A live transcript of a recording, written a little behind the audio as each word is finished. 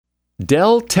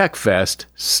Dell Tech Fest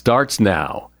starts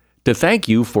now. To thank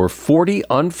you for 40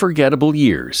 unforgettable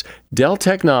years, Dell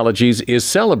Technologies is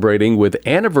celebrating with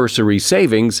anniversary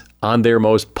savings on their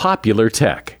most popular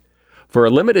tech. For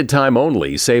a limited time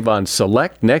only, save on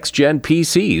select next-gen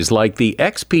PCs like the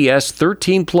XPS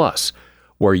 13 Plus,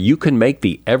 where you can make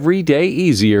the everyday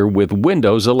easier with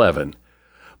Windows 11.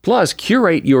 Plus,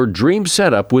 curate your dream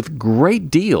setup with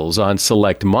great deals on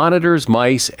select monitors,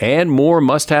 mice, and more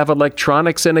must-have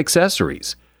electronics and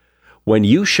accessories. When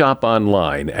you shop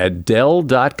online at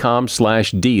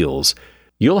Dell.com/deals,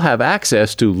 you'll have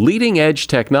access to leading-edge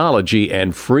technology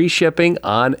and free shipping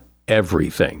on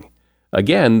everything.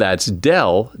 Again, that's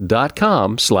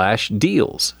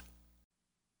Dell.com/deals.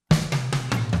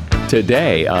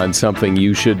 Today on Something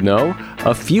You Should Know,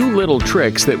 a few little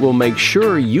tricks that will make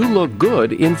sure you look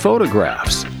good in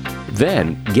photographs.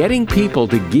 Then, getting people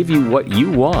to give you what you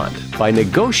want by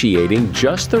negotiating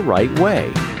just the right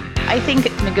way. I think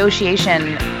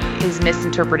negotiation is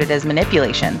misinterpreted as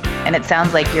manipulation, and it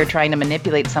sounds like you're trying to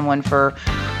manipulate someone for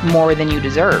more than you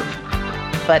deserve.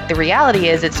 But the reality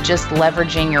is it's just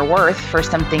leveraging your worth for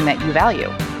something that you value.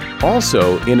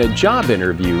 Also, in a job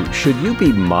interview, should you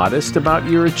be modest about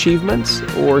your achievements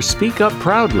or speak up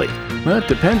proudly? Well, it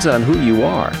depends on who you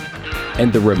are.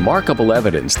 And the remarkable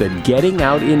evidence that getting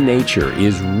out in nature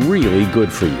is really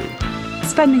good for you.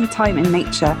 Spending time in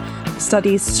nature,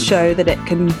 studies show that it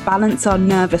can balance our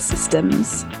nervous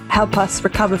systems, help us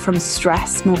recover from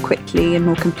stress more quickly and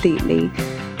more completely,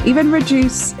 even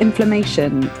reduce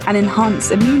inflammation and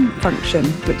enhance immune function,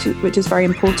 which is very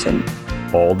important.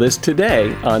 All this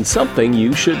today on Something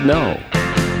You Should Know.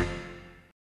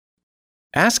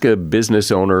 Ask a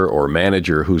business owner or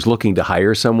manager who's looking to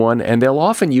hire someone, and they'll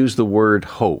often use the word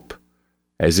hope,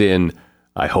 as in,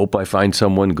 I hope I find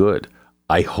someone good.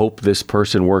 I hope this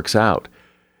person works out.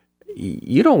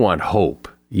 You don't want hope.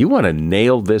 You want to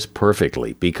nail this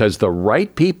perfectly, because the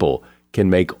right people can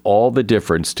make all the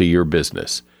difference to your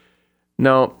business.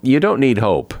 No, you don't need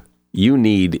hope. You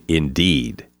need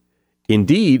Indeed.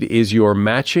 Indeed is your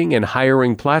matching and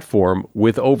hiring platform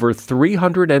with over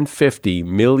 350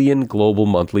 million global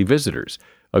monthly visitors,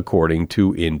 according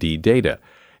to Indeed data,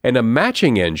 and a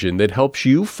matching engine that helps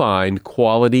you find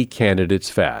quality candidates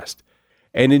fast.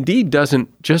 And Indeed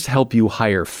doesn't just help you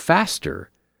hire faster.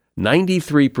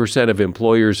 93% of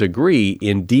employers agree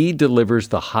Indeed delivers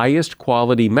the highest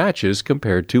quality matches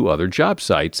compared to other job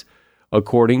sites,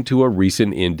 according to a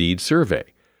recent Indeed survey.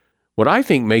 What I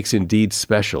think makes Indeed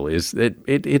special is that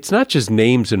it's not just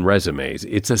names and resumes.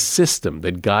 It's a system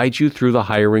that guides you through the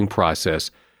hiring process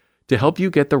to help you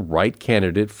get the right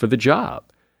candidate for the job.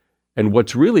 And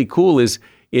what's really cool is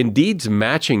Indeed's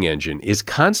matching engine is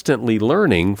constantly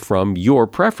learning from your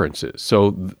preferences.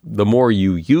 So the more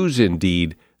you use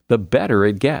Indeed, the better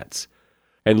it gets.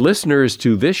 And listeners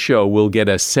to this show will get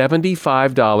a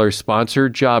 $75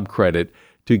 sponsored job credit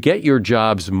to get your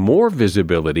jobs more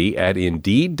visibility at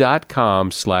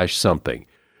Indeed.com/something.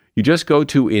 You just go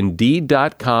to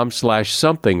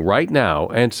Indeed.com/something right now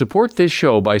and support this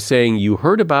show by saying you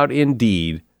heard about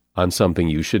Indeed on Something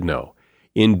You Should Know.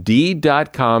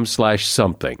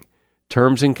 Indeed.com/something.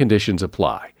 Terms and conditions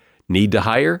apply. Need to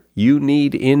hire? You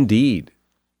need Indeed.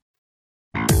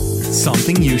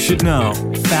 Something you should know.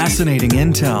 Fascinating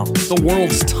intel, the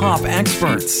world's top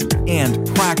experts, and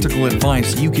practical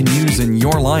advice you can use in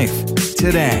your life.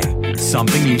 Today,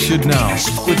 Something You Should Know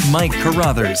with Mike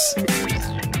Carruthers.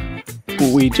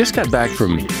 We just got back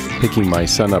from picking my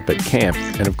son up at camp,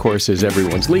 and of course, as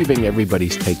everyone's leaving,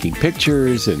 everybody's taking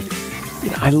pictures, and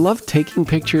I love taking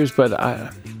pictures, but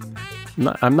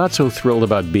I'm not so thrilled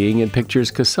about being in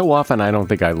pictures because so often I don't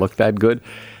think I look that good.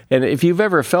 And if you've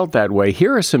ever felt that way,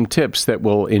 here are some tips that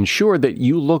will ensure that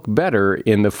you look better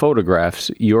in the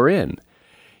photographs you're in.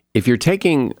 If you're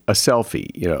taking a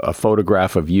selfie, a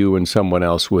photograph of you and someone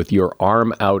else with your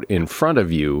arm out in front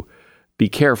of you, be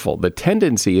careful. The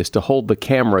tendency is to hold the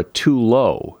camera too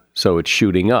low, so it's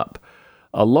shooting up.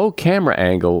 A low camera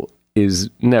angle is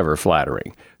never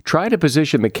flattering. Try to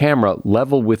position the camera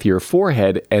level with your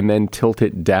forehead and then tilt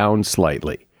it down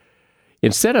slightly.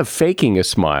 Instead of faking a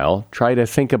smile, try to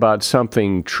think about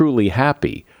something truly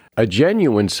happy. A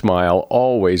genuine smile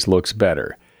always looks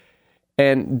better.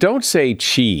 And don't say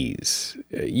cheese.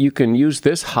 You can use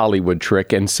this Hollywood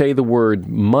trick and say the word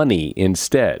money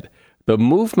instead. The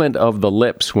movement of the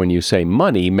lips when you say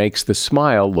money makes the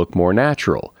smile look more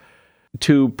natural.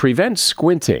 To prevent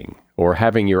squinting or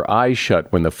having your eyes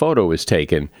shut when the photo is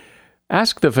taken,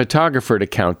 ask the photographer to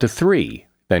count to 3.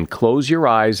 Then close your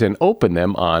eyes and open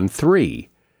them on 3.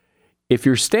 If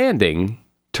you're standing,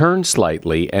 turn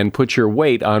slightly and put your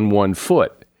weight on one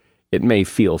foot. It may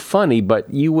feel funny,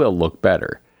 but you will look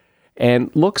better. And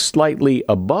look slightly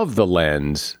above the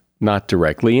lens, not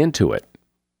directly into it.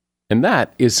 And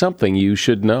that is something you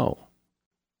should know.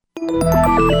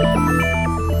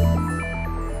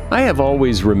 I have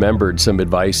always remembered some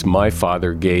advice my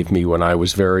father gave me when I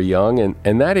was very young,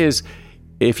 and that is,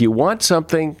 if you want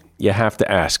something, you have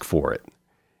to ask for it.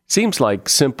 Seems like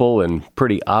simple and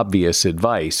pretty obvious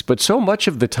advice, but so much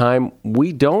of the time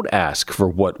we don't ask for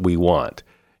what we want.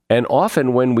 And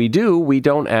often when we do, we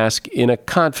don't ask in a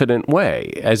confident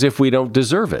way, as if we don't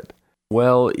deserve it.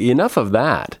 Well, enough of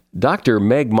that. Dr.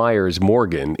 Meg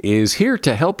Myers-Morgan is here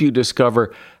to help you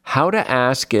discover how to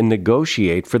ask and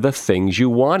negotiate for the things you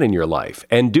want in your life,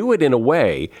 and do it in a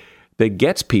way that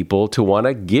gets people to want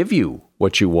to give you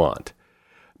what you want.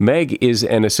 Meg is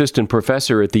an assistant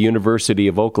professor at the University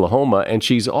of Oklahoma, and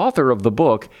she's author of the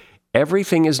book,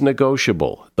 Everything is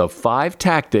Negotiable, The 5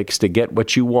 Tactics to Get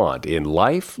What You Want in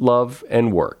Life, Love,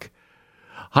 and Work.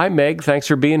 Hi, Meg. Thanks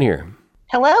for being here.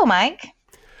 Hello, Mike.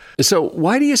 So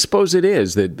why do you suppose it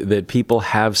is that people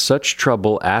have such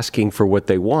trouble asking for what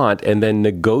they want and then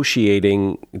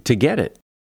negotiating to get it?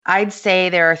 I'd say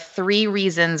there are 3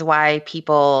 reasons why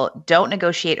people don't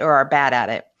negotiate or are bad at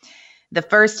it. The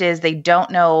first is they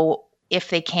don't know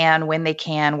if they can, when they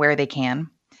can, where they can.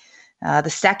 The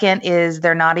second is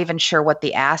they're not even sure what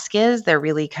the ask is. They're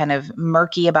really kind of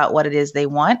murky about what it is they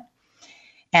want.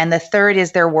 And the third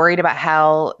is they're worried about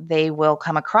how they will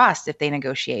come across if they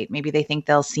negotiate. Maybe they think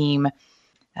they'll seem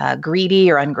greedy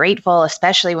or ungrateful,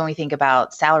 especially when we think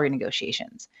about salary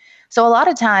negotiations. So a lot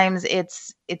of times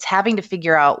it's having to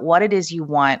figure out what it is you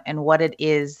want and what it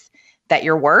is that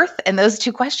you're worth. And those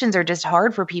 2 questions are just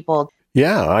hard for people.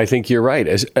 Yeah, I think you're right.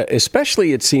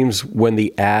 Especially it seems when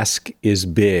the ask is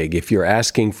big. If you're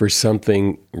asking for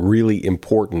something really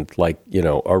important, like,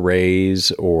 a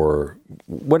raise or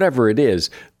whatever it is,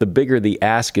 the bigger the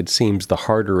ask, it seems, the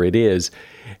harder it is.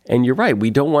 And you're right. We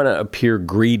don't want to appear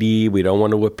greedy. We don't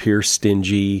want to appear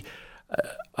stingy.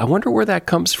 I wonder where that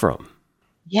comes from.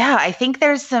 Yeah, I think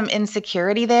there's some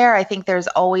insecurity there. I think there's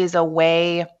always a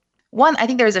way. One, I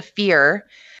think there's a fear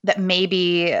that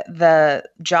maybe the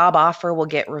job offer will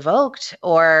get revoked,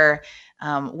 or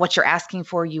what you're asking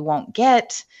for you won't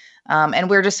get. And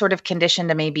we're just sort of conditioned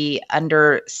to maybe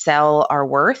undersell our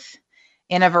worth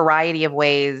in a variety of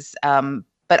ways,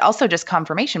 but also just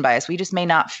confirmation bias. We just may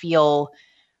not feel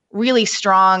really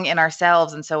strong in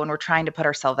ourselves. And so when we're trying to put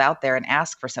ourselves out there and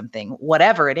ask for something,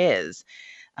 whatever it is,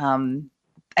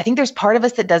 I think there's part of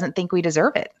us that doesn't think we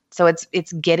deserve it. So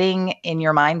it's getting in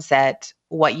your mindset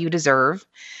what you deserve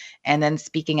and then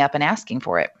speaking up and asking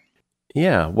for it.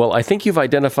 Yeah. Well, I think you've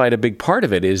identified a big part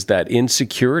of it is that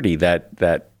insecurity,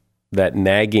 that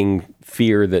nagging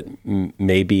fear that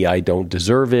maybe I don't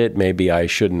deserve it, maybe I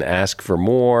shouldn't ask for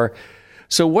more.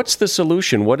 So what's the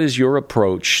solution? What is your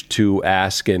approach to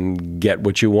ask and get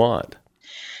what you want?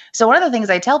 So one of the things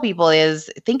I tell people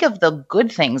is think of the good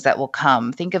things that will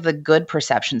come. Think of the good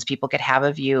perceptions people could have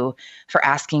of you for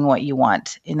asking what you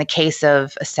want. In the case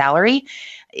of a salary,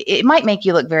 it might make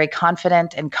you look very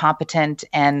confident and competent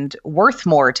and worth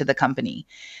more to the company.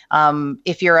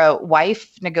 If you're a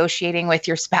wife negotiating with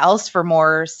your spouse for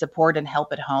more support and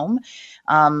help at home,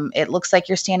 it looks like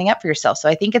you're standing up for yourself. So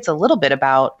I think it's a little bit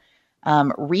about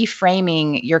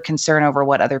reframing your concern over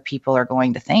what other people are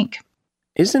going to think.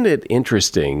 Isn't it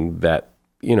interesting that,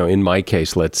 in my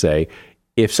case, let's say,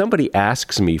 if somebody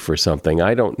asks me for something,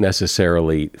 I don't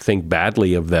necessarily think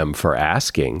badly of them for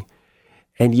asking.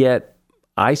 And yet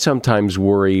I sometimes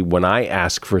worry when I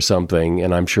ask for something,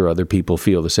 and I'm sure other people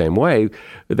feel the same way,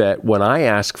 that when I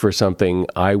ask for something,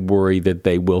 I worry that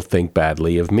they will think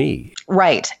badly of me.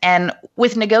 Right. And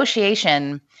with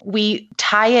negotiation, we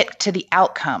tie it to the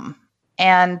outcome.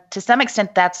 And to some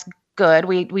extent, that's good.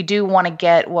 We do want to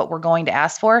get what we're going to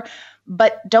ask for,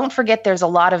 but don't forget there's a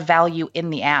lot of value in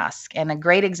the ask. And a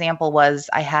great example was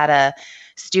I had a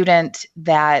student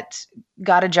that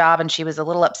got a job and she was a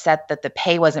little upset that the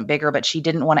pay wasn't bigger, but she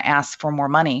didn't want to ask for more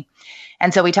money.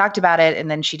 And so we talked about it,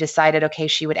 and then she decided, okay,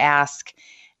 she would ask.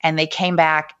 And they came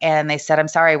back and they said, I'm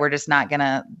sorry, we're just not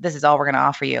this is all we're going to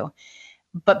offer you.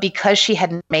 But because she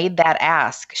had made that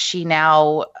ask, she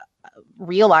now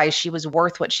realized she was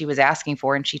worth what she was asking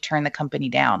for, and she turned the company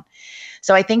down.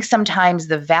 So I think sometimes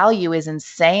the value is in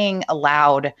saying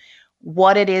aloud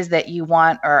what it is that you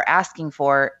want or asking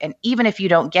for. And even if you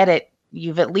don't get it,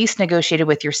 you've at least negotiated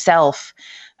with yourself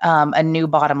a new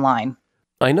bottom line.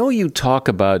 I know you talk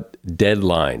about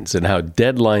deadlines and how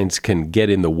deadlines can get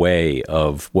in the way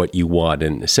of what you want,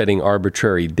 and setting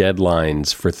arbitrary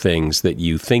deadlines for things that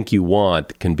you think you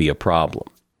want can be a problem.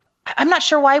 I'm not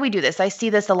sure why we do this. I see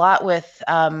this a lot with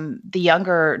the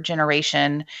younger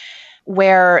generation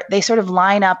where they sort of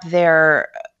line up their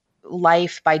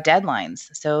life by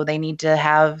deadlines. So they need to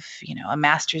have, a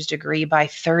master's degree by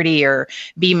 30 or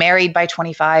be married by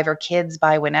 25 or kids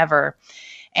by whenever.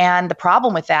 And the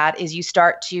problem with that is you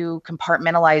start to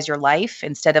compartmentalize your life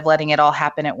instead of letting it all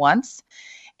happen at once.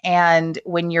 And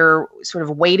when you're sort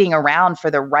of waiting around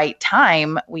for the right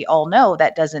time, we all know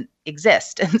that doesn't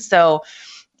exist. And so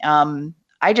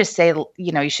I just say,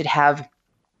 you should have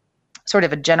sort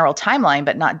of a general timeline,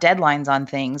 but not deadlines on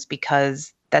things,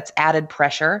 because that's added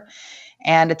pressure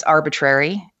and it's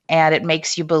arbitrary. And it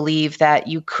makes you believe that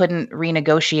you couldn't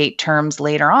renegotiate terms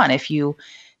later on. If you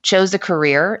chose a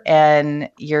career and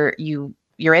you're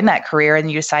in that career and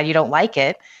you decide you don't like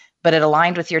it, but it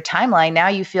aligned with your timeline, now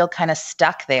you feel kind of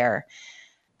stuck there.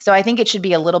 So I think it should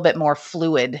be a little bit more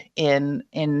fluid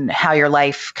in how your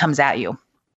life comes at you.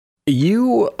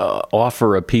 You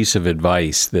offer a piece of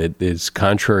advice that is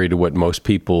contrary to what most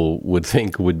people would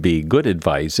think would be good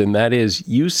advice, and that is,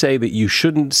 you say that you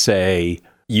shouldn't say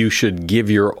you should give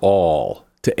your all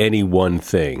to any one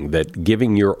thing, that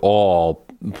giving your all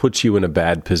puts you in a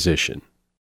bad position.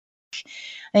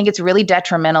 I think it's really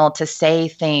detrimental to say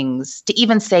things, to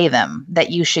even say them,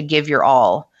 that you should give your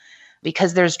all,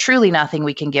 because there's truly nothing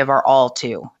we can give our all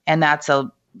to. And that's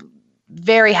a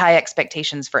very high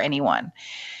expectations for anyone.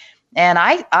 And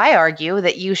I argue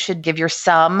that you should give your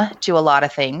some to a lot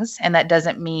of things. And that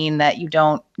doesn't mean that you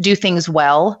don't do things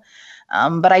well.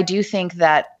 But I do think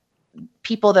that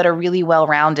people that are really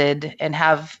well-rounded and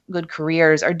have good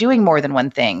careers are doing more than one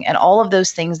thing. And all of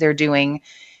those things they're doing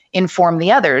inform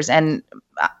the others. And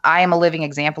I am a living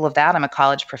example of that. I'm a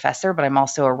college professor, but I'm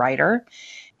also a writer.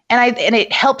 And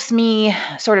it helps me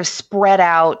sort of spread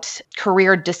out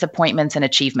career disappointments and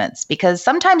achievements, because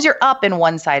sometimes you're up in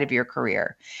one side of your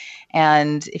career.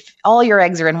 And if all your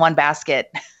eggs are in one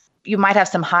basket, you might have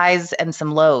some highs and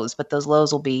some lows, but those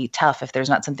lows will be tough if there's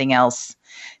not something else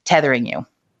tethering you.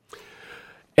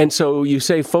 And so you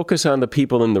say focus on the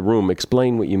people in the room.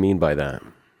 Explain what you mean by that.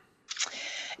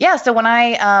 Yeah. So when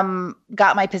I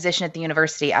got my position at the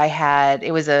university,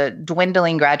 it was a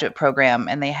dwindling graduate program,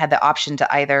 and they had the option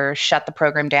to either shut the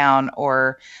program down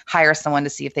or hire someone to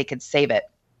see if they could save it.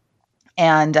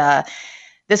 And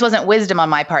this wasn't wisdom on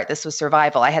my part. This was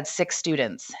survival. I had 6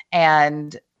 students,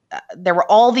 and there were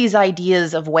all these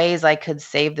ideas of ways I could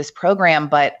save this program,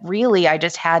 but really I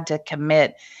just had to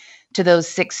commit to those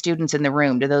 6 students in the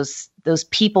room, to those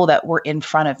people that were in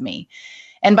front of me.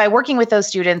 And by working with those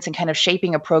students and kind of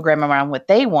shaping a program around what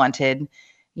they wanted,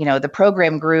 the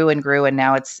program grew and grew, and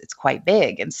now it's quite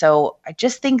big. And so I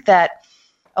just think that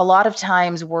a lot of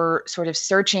times we're sort of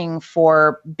searching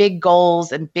for big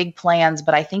goals and big plans,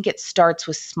 but I think it starts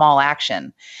with small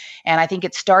action. And I think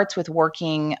it starts with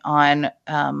working on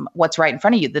what's right in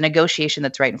front of you, the negotiation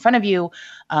that's right in front of you.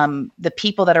 The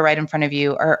people that are right in front of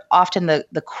you are often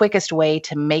the quickest way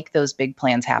to make those big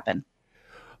plans happen.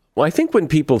 Well, I think when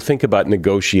people think about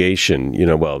negotiation,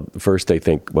 first they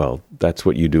think, that's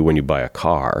what you do when you buy a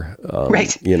car,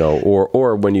 right?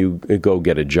 Or when you go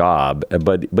get a job.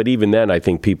 But even then, I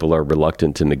think people are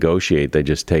reluctant to negotiate. They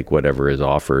just take whatever is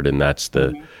offered, and that's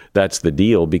the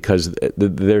deal. Because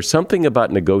there's something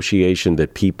about negotiation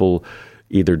that people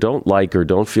either don't like or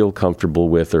don't feel comfortable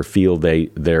with, or feel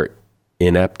they're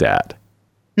inept at.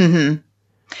 Mm-hmm.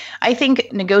 I think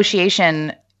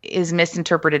negotiation is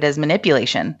misinterpreted as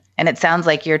manipulation. And it sounds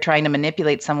like you're trying to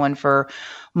manipulate someone for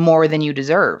more than you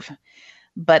deserve.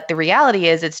 But the reality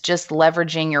is it's just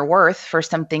leveraging your worth for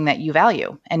something that you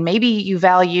value. And maybe you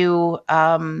value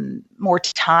more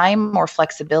time, more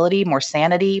flexibility, more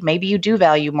sanity. Maybe you do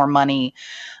value more money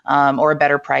or a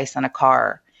better price on a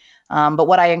car. But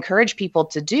what I encourage people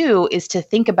to do is to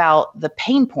think about the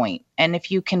pain point. And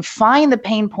if you can find the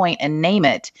pain point and name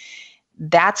it,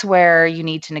 that's where you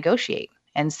need to negotiate.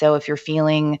 And so if you're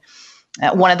feeling,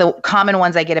 one of the common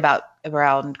ones I get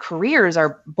around careers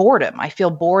are boredom. I feel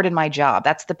bored in my job.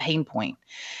 That's the pain point.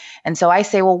 And so I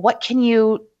say, well, what can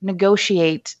you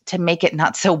negotiate to make it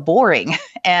not so boring?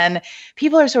 And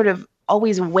people are sort of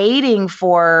always waiting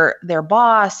for their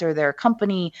boss or their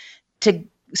company to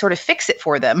sort of fix it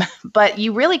for them. But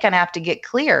you really kind of have to get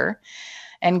clear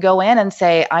and go in and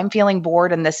say, I'm feeling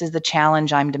bored and this is the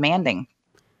challenge I'm demanding.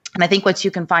 And I think once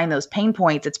you can find those pain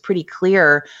points, it's pretty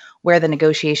clear where the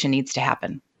negotiation needs to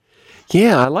happen.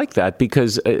 Yeah, I like that,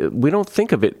 because we don't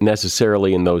think of it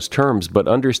necessarily in those terms, but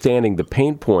understanding the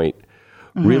pain point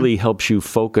really helps you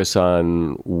focus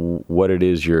on what it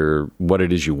is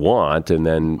you want, and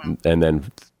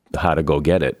then how to go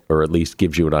get it, or at least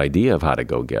gives you an idea of how to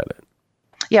go get it.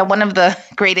 Yeah, one of the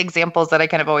great examples that I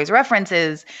kind of always reference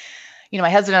is, my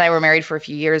husband and I were married for a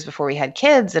few years before we had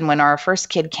kids. And when our first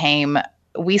kid came,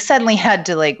 we suddenly had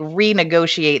to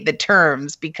renegotiate the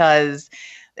terms because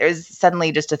there's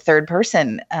suddenly just a third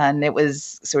person, and it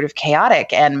was sort of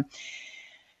chaotic. And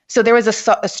so there was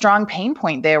a strong pain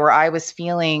point there where I was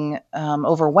feeling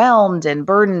overwhelmed and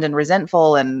burdened and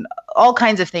resentful and all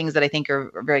kinds of things that I think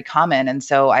are very common. And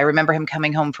so I remember him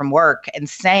coming home from work and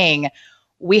saying,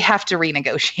 we have to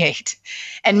renegotiate.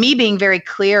 And me being very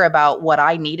clear about what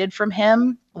I needed from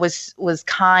him was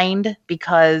kind,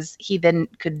 because he then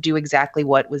could do exactly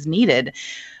what was needed,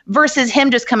 versus him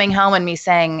just coming home and me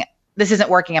saying, this isn't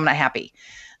working, I'm not happy.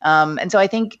 And so I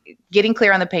think getting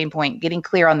clear on the pain point, getting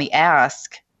clear on the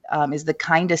ask is the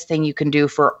kindest thing you can do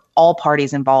for all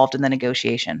parties involved in the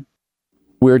negotiation.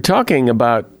 We're talking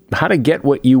about how to get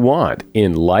what you want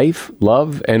in life,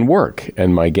 love, and work.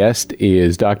 And my guest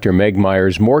is Dr. Meg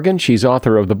Myers-Morgan. She's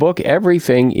author of the book,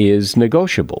 Everything is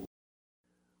Negotiable.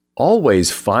 Always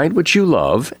find what you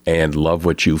love and love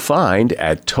what you find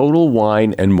at Total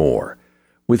Wine & More.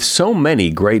 With so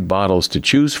many great bottles to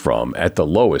choose from at the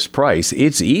lowest price,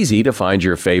 it's easy to find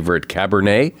your favorite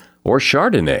Cabernet or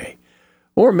Chardonnay.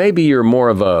 Or maybe you're more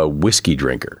of a whiskey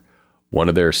drinker. One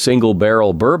of their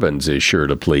single-barrel bourbons is sure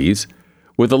to please.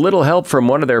 With a little help from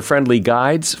one of their friendly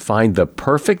guides, find the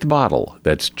perfect bottle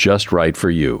that's just right for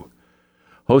you.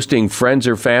 Hosting friends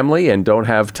or family and don't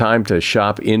have time to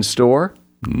shop in-store?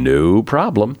 No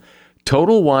problem.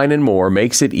 Total Wine & More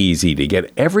makes it easy to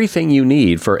get everything you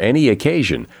need for any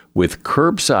occasion with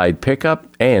curbside pickup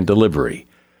and delivery.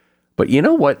 But you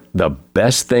know what the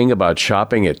best thing about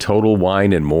shopping at Total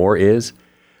Wine & More is?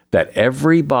 That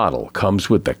every bottle comes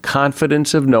with the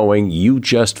confidence of knowing you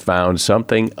just found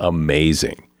something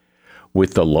amazing.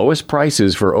 With the lowest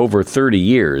prices for over 30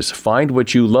 years, find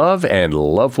what you love and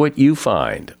love what you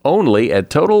find. Only at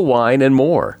Total Wine &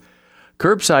 More.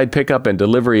 Curbside pickup and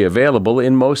delivery available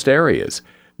in most areas.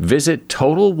 Visit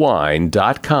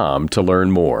TotalWine.com to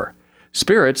learn more.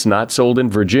 Spirits not sold in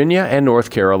Virginia and North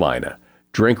Carolina.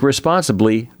 Drink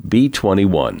responsibly. Be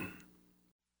 21.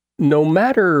 No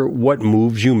matter what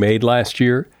moves you made last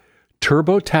year,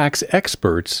 TurboTax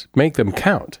experts make them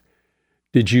count.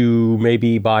 Did you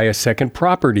maybe buy a second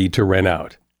property to rent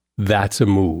out? That's a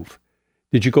move.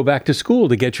 Did you go back to school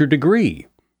to get your degree?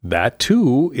 That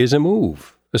too is a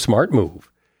move, a smart move.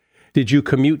 Did you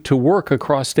commute to work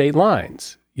across state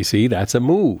lines? You see, that's a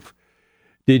move.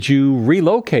 Did you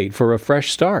relocate for a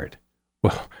fresh start?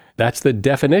 Well, that's the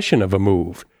definition of a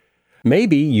move.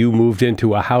 Maybe you moved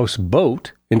into a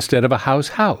houseboat instead of a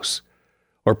house.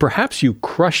 Or perhaps you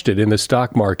crushed it in the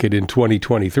stock market in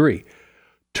 2023.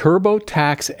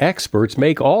 TurboTax experts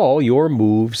make all your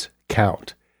moves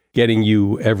count, getting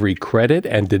you every credit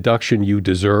and deduction you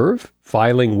deserve,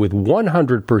 filing with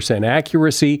 100%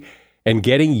 accuracy, and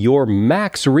getting your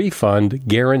max refund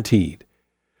guaranteed.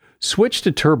 Switch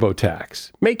to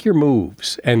TurboTax, make your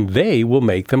moves, and they will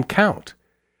make them count.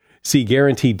 See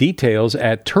guarantee details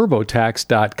at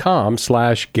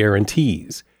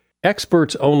turbotax.com/guarantees.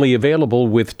 Experts only available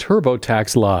with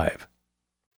TurboTax Live.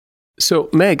 So,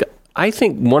 Meg, I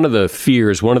think one of the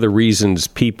fears, one of the reasons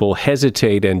people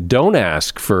hesitate and don't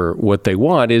ask for what they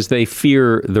want is they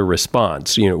fear the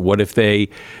response. What if they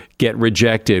get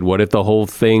rejected? What if the whole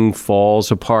thing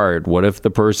falls apart? What if the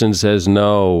person says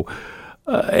no?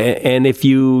 And if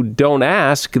you don't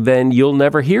ask, then you'll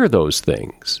never hear those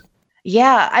things.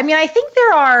 Yeah. I think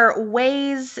there are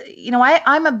ways,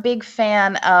 I'm a big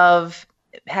fan of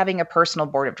having a personal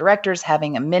board of directors,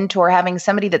 having a mentor, having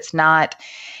somebody that's not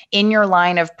in your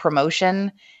line of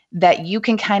promotion that you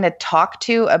can kind of talk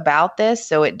to about this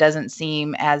so it doesn't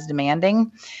seem as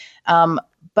demanding. But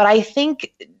I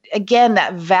think, again,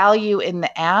 that value in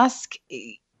the ask,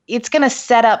 it's going to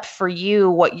set up for you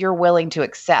what you're willing to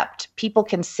accept. People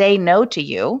can say no to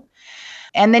you.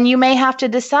 And then you may have to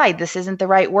decide this isn't the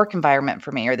right work environment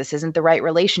for me, or this isn't the right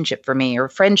relationship for me, or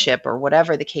friendship, or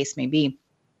whatever the case may be.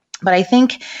 But I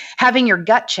think having your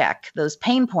gut check those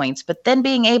pain points, but then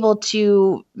being able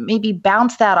to maybe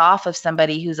bounce that off of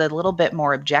somebody who's a little bit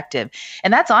more objective.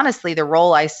 And that's honestly the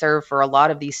role I serve for a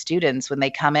lot of these students when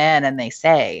they come in and they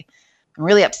say, I'm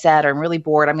really upset, or I'm really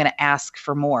bored, I'm going to ask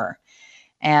for more.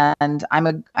 And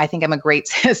I think I'm a great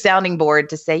sounding board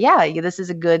to say, yeah, this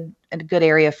is a good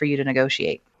area for you to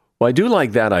negotiate. Well, I do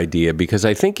like that idea, because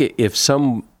I think if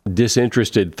some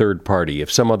disinterested third party,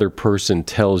 if some other person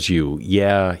tells you,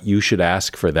 yeah, you should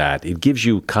ask for that, it gives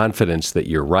you confidence that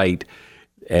you're right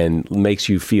and makes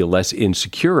you feel less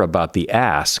insecure about the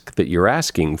ask that you're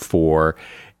asking for,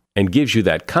 and gives you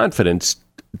that confidence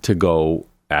to go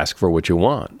ask for what you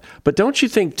want. But don't you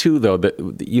think too, though,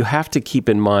 that you have to keep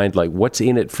in mind, like, what's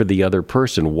in it for the other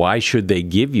person? Why should they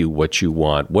give you what you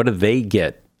want? What do they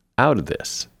get out of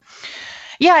this?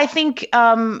 Yeah, I think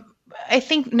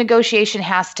negotiation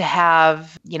has to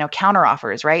have,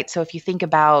 counteroffers, right? So if you think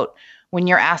about when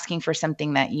you're asking for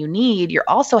something that you need, you're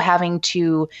also having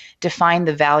to define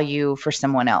the value for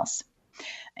someone else.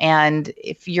 And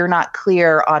if you're not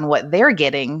clear on what they're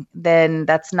getting, then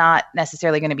that's not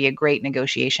necessarily going to be a great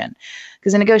negotiation.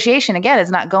 Because a negotiation, again, is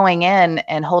not going in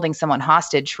and holding someone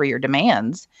hostage for your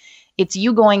demands. It's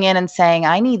you going in and saying,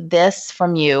 I need this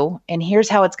from you, and here's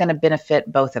how it's going to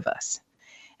benefit both of us.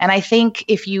 And I think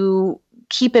if you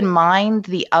keep in mind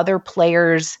the other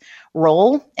player's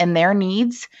role and their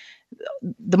needs,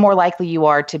 the more likely you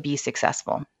are to be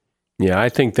successful. Yeah, I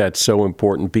think that's so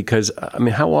important because,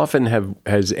 how often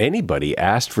has anybody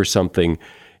asked for something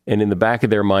and in the back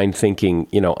of their mind thinking,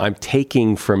 I'm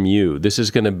taking from you. This is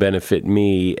going to benefit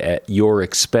me at your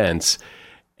expense.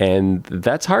 And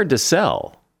that's hard to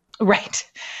sell. Right.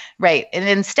 And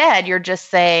instead, you're just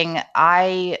saying,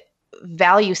 I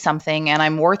value something and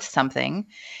I'm worth something.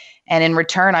 And in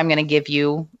return, I'm going to give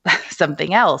you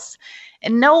something else.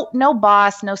 And no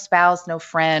boss, no spouse, no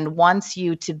friend wants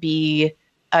you to be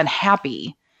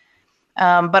unhappy.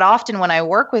 But often when I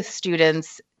work with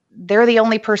students, they're the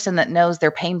only person that knows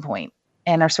their pain point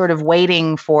and are sort of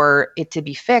waiting for it to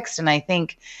be fixed. And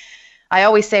I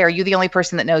always say, are you the only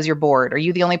person that knows you're bored? Are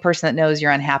you the only person that knows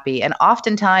you're unhappy? And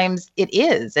oftentimes it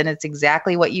is. And it's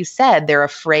exactly what you said. They're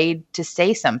afraid to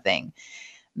say something.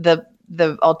 The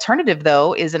alternative,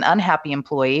 though, is an unhappy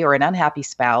employee or an unhappy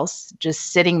spouse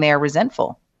just sitting there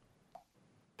resentful.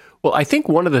 Well, I think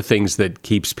one of the things that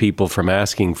keeps people from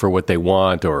asking for what they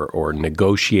want or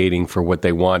negotiating for what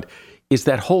they want is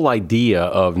that whole idea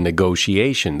of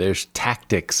negotiation. There's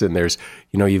tactics and there's,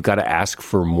 you've got to ask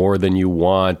for more than you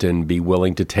want and be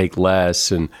willing to take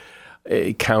less and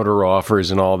counter offers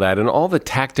and all that and all the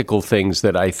tactical things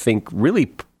that I think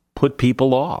really put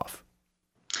people off.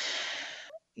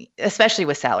 Especially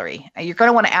with salary, you're going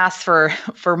to want to ask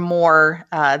for more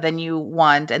than you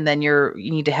want, and then you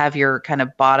need to have your kind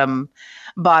of bottom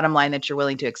line that you're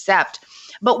willing to accept.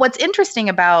 But what's interesting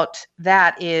about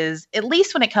that is, at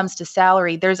least when it comes to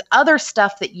salary, there's other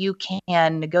stuff that you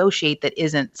can negotiate that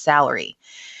isn't salary.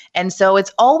 And so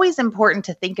it's always important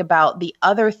to think about the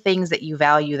other things that you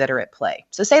value that are at play.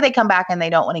 So say they come back and they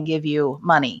don't want to give you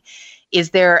money.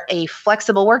 Is there a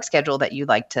flexible work schedule that you'd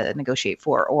like to negotiate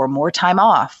for, or more time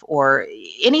off, or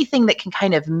anything that can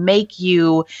kind of make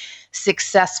you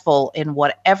successful in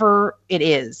whatever it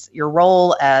is, your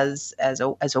role as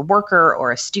a worker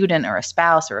or a student or a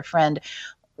spouse or a friend,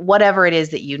 whatever it is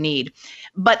that you need.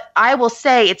 But I will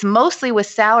say it's mostly with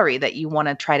salary that you want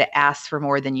to try to ask for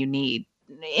more than you need.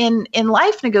 In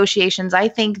life negotiations, I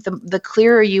think the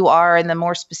clearer you are and the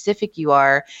more specific you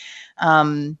are,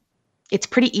 it's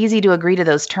pretty easy to agree to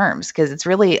those terms, because it's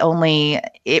really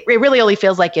it really only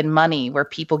feels like in money where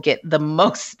people get the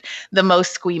most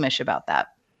squeamish about that.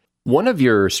 One of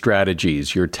your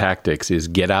strategies, your tactics, is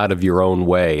get out of your own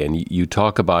way. And you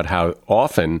talk about how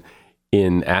often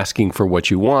in asking for what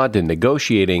you want and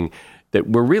negotiating that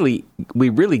we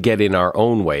really get in our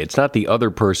own way. It's not the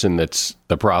other person that's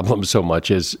the problem so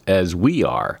much as we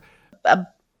are. A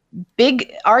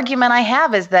big argument I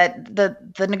have is that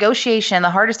the negotiation, the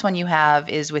hardest one you have,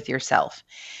 is with yourself.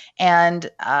 And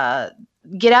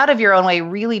get out of your own way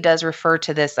really does refer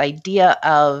to this idea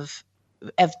of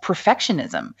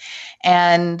perfectionism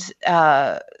and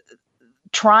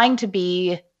trying to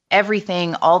be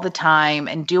everything all the time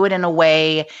and do it in a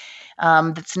way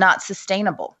that's not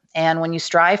sustainable. And when you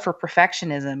strive for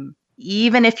perfectionism,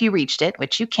 even if you reached it,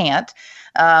 which you can't,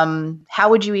 how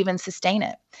would you even sustain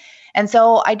it? And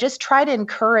so I just try to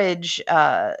encourage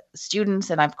students,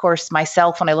 and of course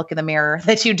myself when I look in the mirror,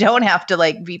 that you don't have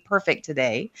to be perfect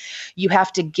today. You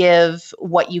have to give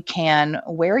what you can,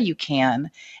 where you can,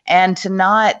 and to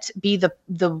not be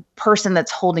the person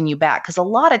that's holding you back. Because a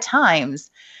lot of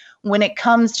times when it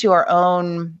comes to our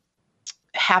own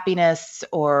happiness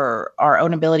or our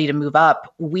own ability to move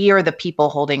up, we are the people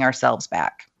holding ourselves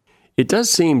back. It does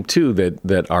seem too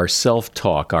that our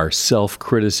self-talk, our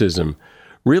self-criticism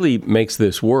really makes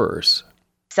this worse.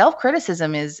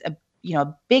 Self-criticism is a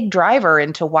big driver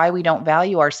into why we don't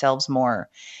value ourselves more.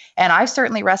 And I've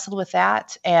certainly wrestled with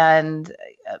that. And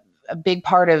a big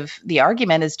part of the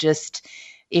argument is just,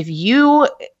 if you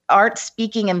aren't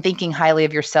speaking and thinking highly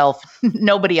of yourself,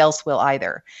 nobody else will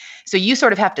either. So you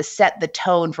sort of have to set the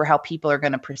tone for how people are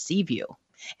going to perceive you.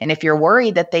 And if you're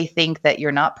worried that they think that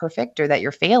you're not perfect or that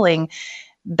you're failing,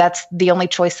 that's the only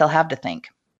choice they'll have to think.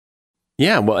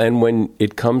 Yeah, well, and when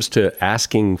it comes to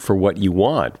asking for what you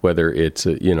want, whether it's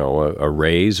a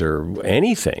raise or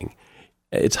anything,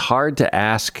 it's hard to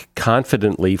ask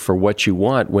confidently for what you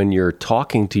want when you're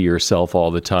talking to yourself all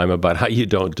the time about how you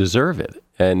don't deserve it.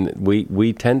 And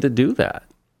we tend to do that.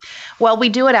 Well, we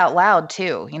do it out loud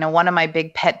too. One of my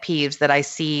big pet peeves that I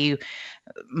see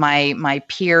my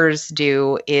peers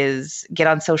do is get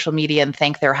on social media and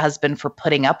thank their husband for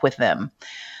putting up with them.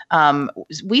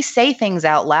 We say things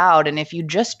out loud, and if you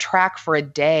just track for a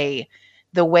day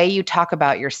the way you talk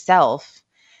about yourself,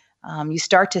 you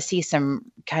start to see some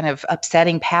kind of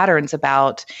upsetting patterns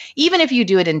about, even if you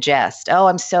do it in jest. Oh,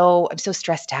 I'm so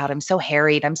stressed out. I'm so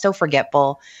harried. I'm so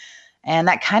forgetful. And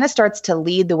that kind of starts to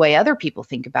lead the way other people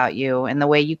think about you and the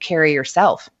way you carry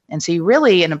yourself. And so you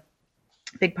really, in a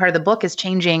big part of the book, is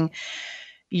changing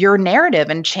your narrative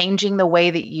and changing the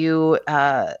way that you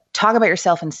talk about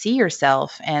yourself and see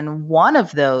yourself. And one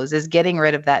of those is getting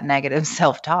rid of that negative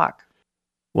self-talk.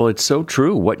 Well, it's so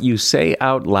true. What you say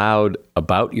out loud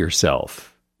about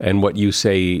yourself and what you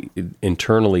say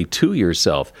internally to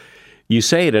yourself, you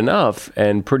say it enough,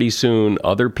 and pretty soon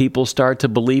other people start to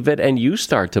believe it, and you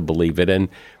start to believe it. And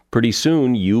pretty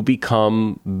soon you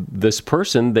become this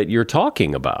person that you're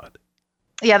talking about.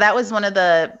 Yeah, that was one of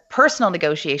the personal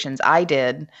negotiations I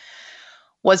did.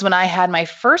 Was when I had my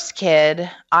first kid,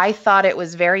 I thought it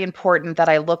was very important that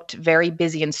I looked very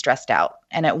busy and stressed out.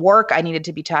 And at work, I needed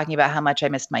to be talking about how much I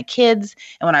missed my kids.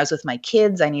 And when I was with my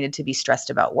kids, I needed to be stressed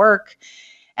about work.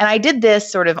 And I did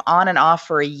this sort of on and off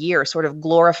for a year, sort of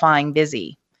glorifying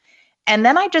busy. And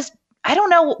then I don't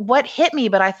know what hit me,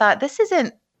 but I thought, this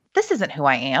isn't who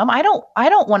I am. I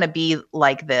don't want to be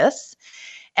like this.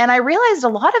 And I realized a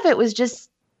lot of it was just,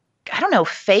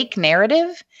 fake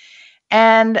narrative.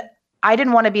 And I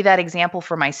didn't want to be that example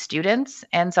for my students.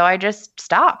 And so I just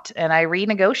stopped and I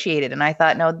renegotiated. And I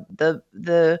thought, no,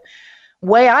 the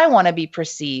way I want to be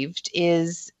perceived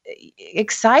is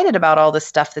excited about all the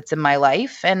stuff that's in my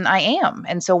life. And I am.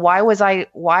 And so why was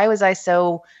I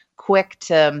so quick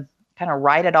to kind of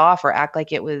write it off or act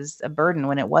like it was a burden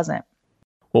when it wasn't?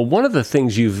 Well, one of the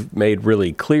things you've made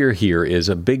really clear here is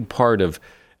a big part of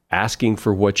asking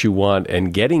for what you want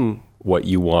and getting what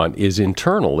you want is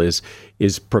internal,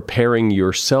 is preparing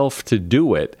yourself to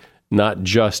do it, not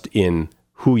just in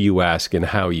who you ask and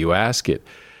how you ask it.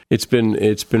 It's been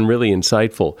really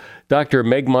insightful. Dr.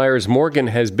 Meg Myers-Morgan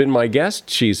has been my guest.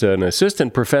 She's an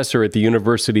assistant professor at the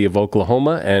University of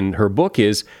Oklahoma, and her book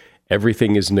is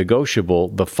Everything is Negotiable: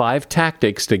 The 5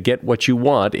 Tactics to Get What You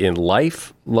Want in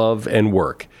Life, Love, and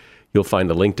Work. You'll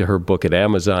find a link to her book at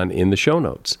Amazon in the show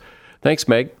notes. Thanks,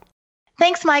 Meg.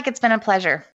 Thanks, Mike. It's been a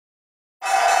pleasure.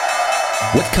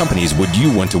 What companies would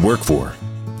you want to work for?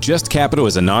 Just Capital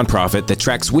is a nonprofit that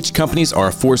tracks which companies are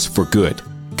a force for good.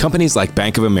 Companies like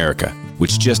Bank of America,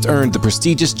 which just earned the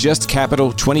prestigious Just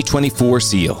Capital 2024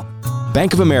 seal.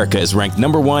 Bank of America is ranked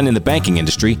 #1 in the banking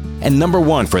industry and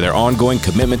 #1 for their ongoing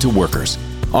commitment to workers,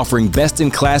 offering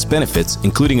best-in-class benefits,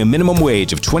 including a minimum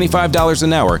wage of $25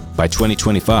 an hour by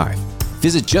 2025.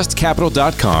 Visit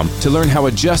justcapital.com to learn how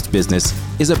a just business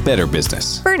is a better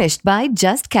business. Furnished by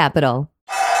Just Capital.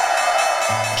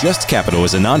 Just Capital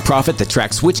is a nonprofit that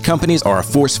tracks which companies are a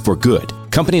force for good.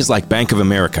 Companies like Bank of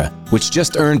America, which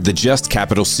just earned the Just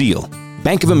Capital seal.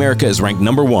 Bank of America is ranked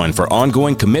 #1 for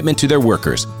ongoing commitment to their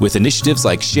workers, with initiatives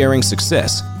like Sharing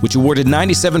Success, which awarded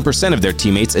 97% of their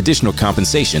teammates additional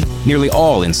compensation, nearly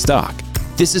all in stock.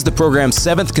 This is the program's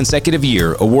 7th consecutive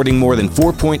year, awarding more than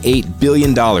 $4.8 billion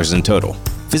in total.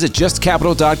 Visit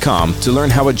justcapital.com to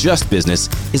learn how a just business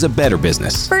is a better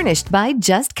business. Furnished by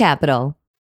Just Capital.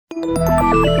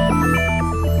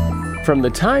 From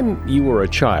the time you were a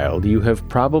child, you have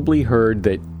probably heard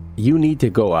that you need to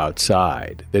go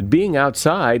outside, that being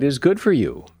outside is good for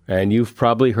you. And you've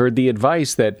probably heard the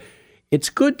advice that it's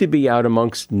good to be out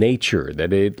amongst nature,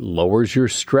 that it lowers your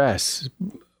stress.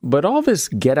 But all this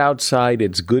get outside,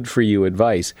 it's good for you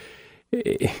advice,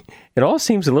 it all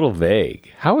seems a little vague.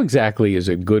 How exactly is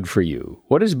it good for you?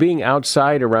 What is being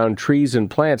outside around trees and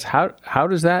plants? How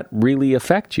does that really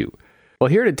affect you? Well,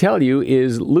 here to tell you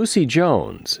is Lucy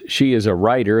Jones. She is a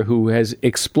writer who has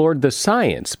explored the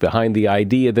science behind the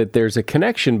idea that there's a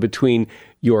connection between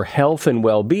your health and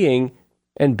well-being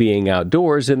and being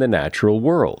outdoors in the natural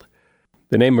world.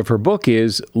 The name of her book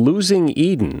is Losing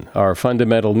Eden: Our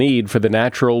Fundamental Need for the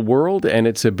Natural World and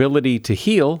Its Ability to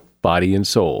Heal Body and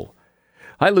Soul.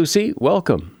 Hi, Lucy.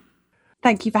 Welcome.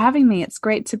 Thank you for having me. It's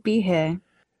great to be here.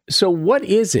 So what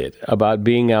is it about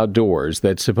being outdoors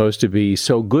that's supposed to be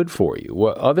so good for you?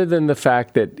 Well, other than the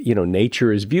fact that,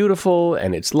 nature is beautiful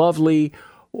and it's lovely,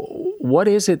 what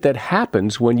is it that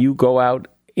happens when you go out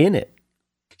in it?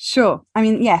 Sure. I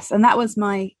mean, yes. And that was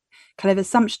my kind of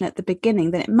assumption at the beginning,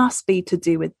 that it must be to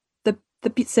do with the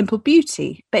simple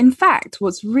beauty. But in fact,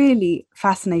 what's really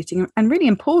fascinating and really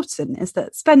important is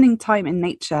that spending time in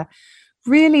nature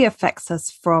really affects us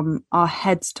from our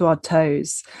heads to our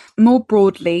toes. More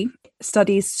broadly,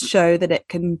 studies show that it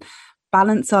can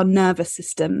balance our nervous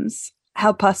systems,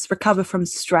 help us recover from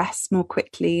stress more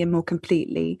quickly and more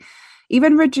completely,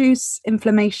 even reduce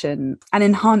inflammation and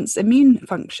enhance immune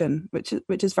function, which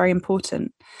is very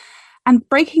important. And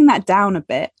breaking that down a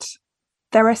bit,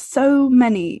 there are so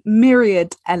many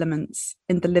myriad elements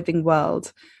in the living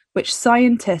world which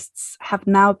scientists have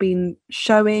now been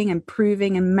showing and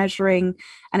proving and measuring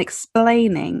and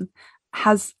explaining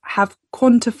have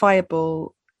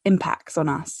quantifiable impacts on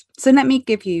us. So let me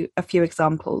give you a few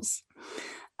examples.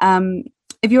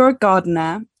 If you're a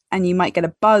gardener and you might get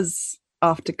a buzz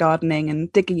after gardening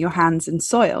and digging your hands in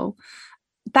soil,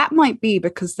 that might be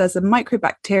because there's a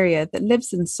microbacteria that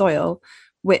lives in soil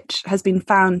which has been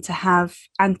found to have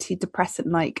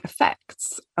antidepressant-like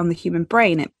effects on the human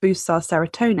brain. It boosts our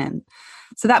serotonin.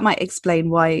 So that might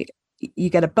explain why you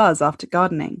get a buzz after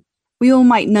gardening. We all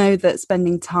might know that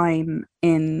spending time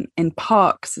in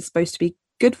parks is supposed to be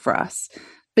good for us.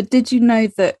 But did you know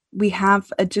that we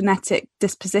have a genetic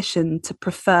disposition to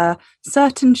prefer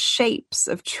certain shapes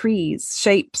of trees,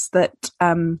 shapes that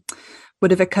would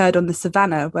have occurred on the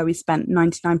savannah where we spent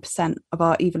 99% of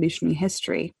our evolutionary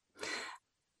history?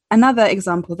 Another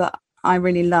example that I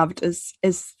really loved is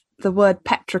the word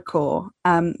petrichor,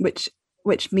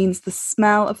 which means the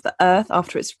smell of the earth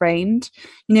after it's rained.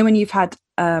 You know, when you've had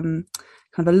kind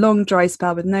of a long dry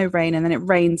spell with no rain, and then it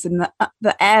rains and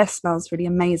the air smells really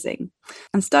amazing.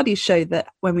 And studies show that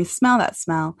when we smell that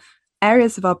smell,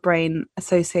 areas of our brain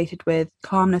associated with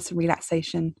calmness and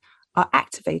relaxation are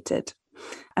activated.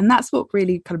 And that's what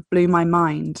really kind of blew my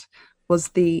mind, was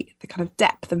the kind of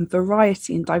depth and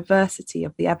variety and diversity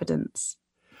of the evidence.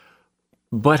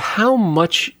 But how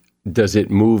much does it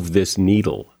move this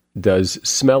needle? Does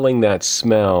smelling that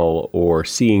smell or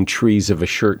seeing trees of a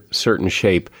certain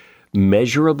shape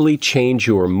measurably change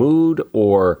your mood,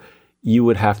 or you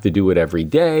would have to do it every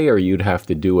day, or you'd have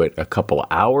to do it a couple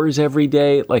hours every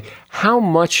day? Like, how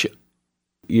much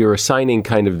you're assigning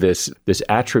kind of this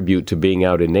attribute to being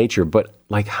out in nature, but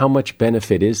like how much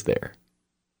benefit is there?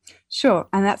 Sure.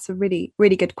 And that's a really,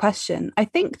 really good question. I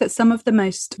think that some of the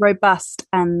most robust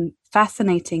and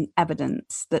fascinating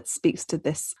evidence that speaks to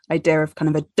this idea of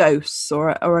kind of a dose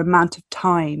or amount of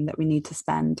time that we need to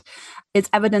spend is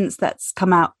evidence that's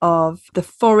come out of the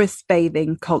forest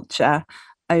bathing culture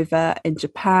over in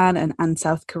Japan and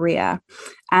South Korea.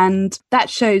 And that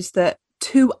shows that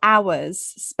 2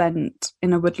 hours spent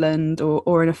in a woodland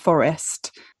or in a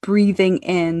forest, breathing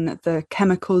in the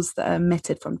chemicals that are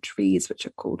emitted from trees, which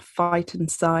are called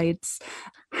phytoncides,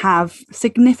 have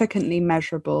significantly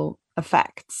measurable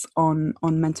effects on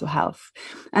mental health.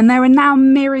 And there are now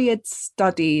myriad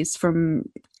studies from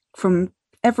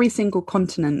every single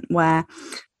continent where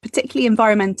particularly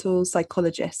environmental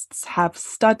psychologists have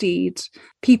studied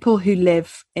people who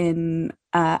live in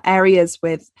areas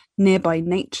with nearby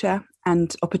nature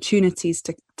and opportunities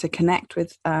to connect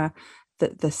with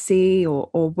the sea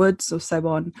or woods or so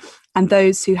on, and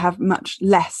those who have much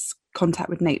less contact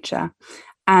with nature.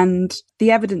 And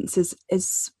the evidence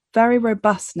is very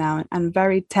robust now and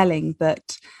very telling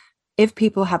that if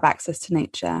people have access to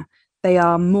nature, they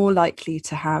are more likely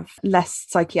to have less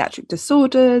psychiatric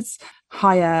disorders,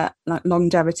 higher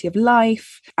longevity of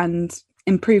life, and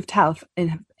improved health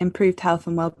and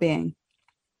well-being.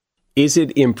 Is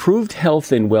it improved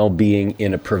health and well-being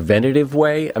in a preventative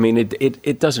way? I mean,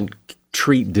 it doesn't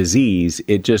treat disease.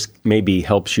 It just maybe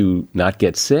helps you not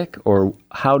get sick, or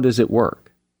how does it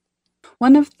work?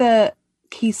 One of the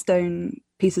keystone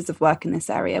pieces of work in this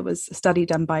area was a study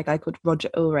done by a guy called Roger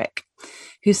Ulrich,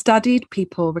 who studied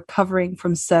people recovering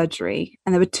from surgery.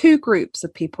 And there were two groups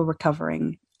of people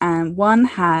recovering, and one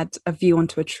had a view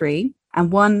onto a tree,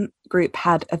 and one group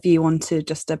had a view onto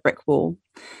just a brick wall.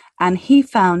 And he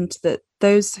found that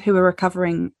those who were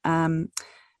recovering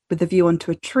with a view onto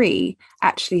a tree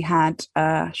actually had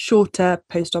a shorter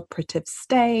post-operative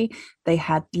stay. They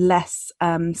had less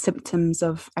symptoms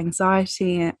of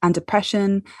anxiety and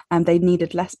depression, and they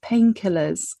needed less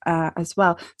painkillers as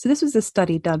well. So this was a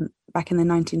study done back in the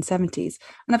 1970s.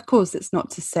 And of course, it's not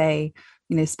to say,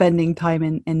 spending time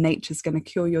in nature is going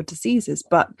to cure your diseases,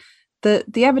 but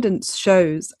the evidence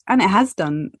shows, and it has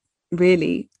done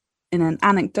really in an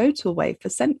anecdotal way for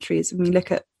centuries. When we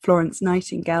look at Florence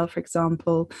Nightingale, for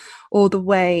example, or the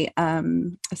way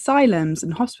asylums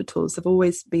and hospitals have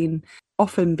always been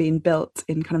often been built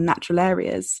in kind of natural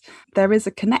areas, there is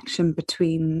a connection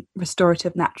between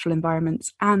restorative natural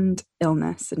environments and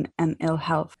illness and ill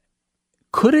health.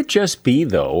 Could it just be,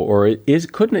 though, or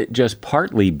couldn't it just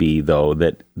partly be, though,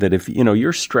 that if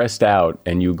you're stressed out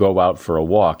and you go out for a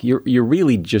walk, you're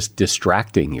really just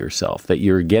distracting yourself, that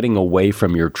you're getting away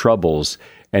from your troubles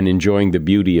and enjoying the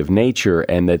beauty of nature,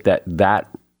 and that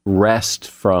rest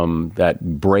from,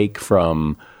 that break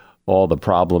from all the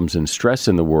problems and stress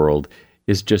in the world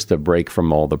is just a break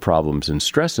from all the problems and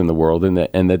stress in the world,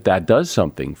 and that does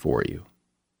something for you?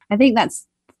 I think that's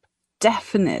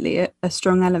definitely a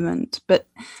strong element. But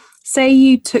say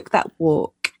you took that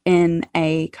walk in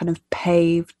a kind of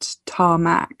paved,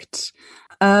 tarmacked,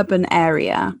 urban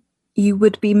area, you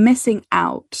would be missing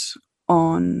out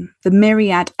on the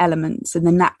myriad elements in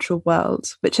the natural world,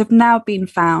 which have now been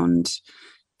found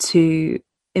to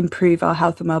improve our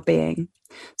health and well-being.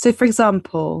 So, for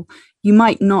example, you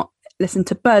might not listen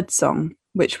to birdsong,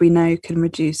 which we know can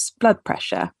reduce blood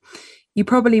pressure. You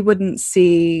probably wouldn't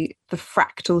see the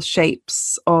fractal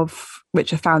shapes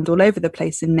which are found all over the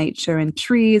place in nature, in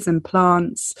trees and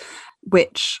plants,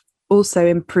 which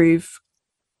also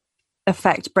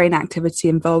affect brain activity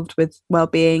involved with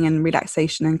well-being and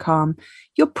relaxation and calm.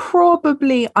 You're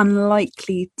probably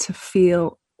unlikely to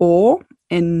feel awe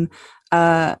in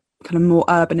kind of more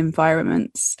urban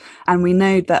environments. And we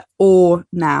know that awe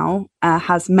now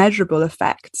has measurable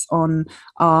effects on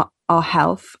our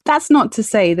health. That's not to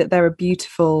say that there are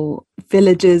beautiful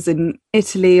villages in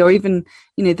Italy, or even,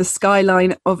 the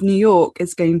skyline of New York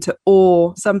is going to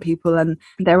awe some people, and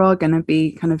there are going to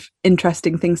be kind of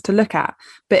interesting things to look at.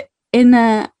 But in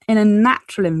a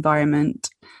natural environment,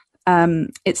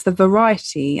 it's the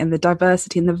variety and the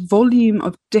diversity and the volume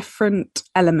of different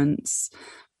elements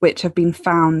which have been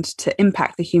found to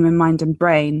impact the human mind and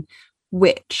brain,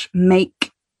 which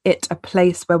make it a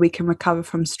place where we can recover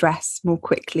from stress more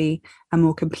quickly and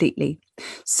more completely.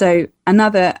 So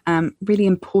another really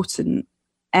important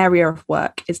area of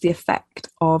work is the effect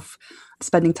of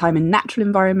spending time in natural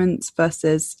environments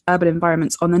versus urban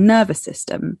environments on the nervous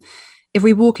system. If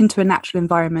we walk into a natural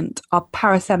environment, our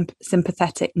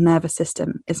parasympathetic nervous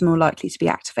system is more likely to be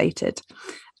activated.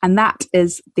 And that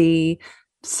is the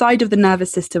side of the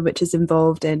nervous system which is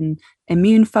involved in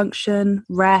immune function,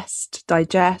 rest,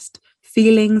 digest,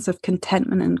 feelings of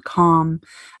contentment and calm.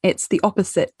 It's the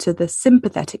opposite to the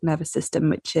sympathetic nervous system,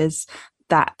 which is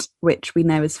that which we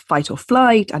know as fight or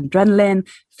flight, adrenaline,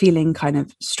 feeling kind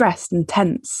of stressed and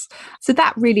tense. So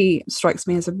that really strikes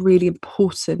me as a really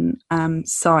important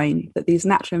sign that these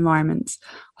natural environments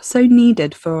are so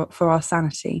needed for our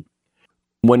sanity.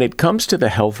 When it comes to the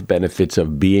health benefits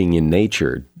of being in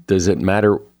nature, does it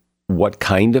matter what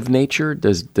kind of nature?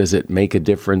 Does it make a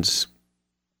difference?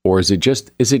 Or is it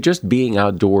just being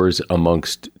outdoors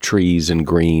amongst trees and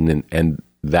green and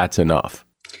that's enough?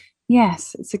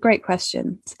 Yes, it's a great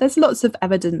question. So there's lots of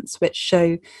evidence which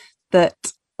show that,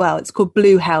 it's called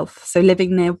blue health, so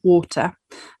living near water.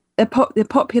 The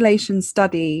population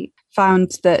study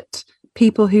found that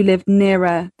people who live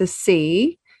nearer the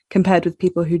sea compared with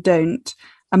people who don't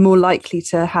are more likely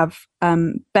to have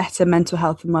better mental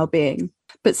health and well-being.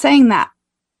 But saying that,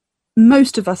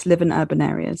 most of us live in urban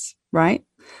areas, right?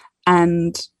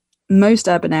 And most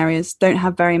urban areas don't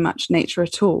have very much nature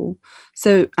at all.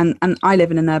 So, and I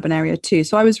live in an urban area too.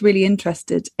 So I was really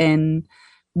interested in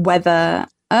whether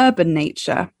urban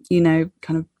nature, kind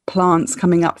of plants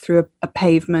coming up through a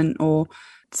pavement or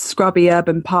scrubby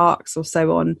urban parks or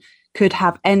so on, could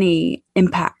have any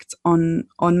impact on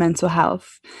mental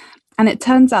health. And it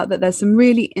turns out that there's some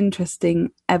really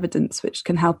interesting evidence which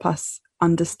can help us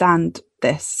understand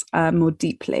this more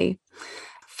deeply.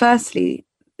 Firstly,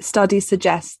 studies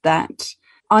suggest that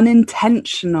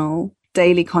unintentional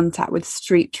daily contact with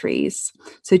street trees,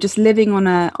 so just living on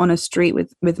a street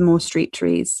with more street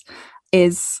trees,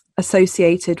 is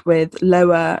associated with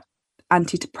lower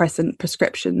antidepressant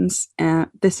prescriptions.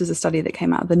 This is a study that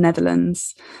came out of the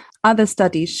Netherlands. Other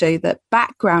studies show that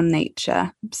background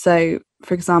nature, so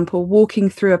for example, walking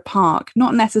through a park,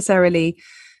 not necessarily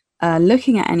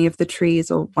looking at any of the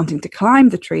trees or wanting to climb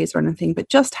the trees or anything, but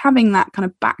just having that kind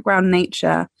of background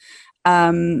nature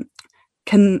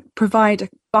can provide a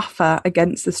buffer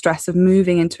against the stress of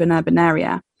moving into an urban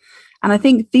area. And I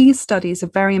think these studies are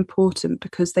very important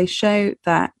because they show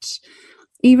that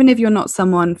even if you're not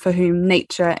someone for whom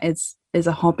nature is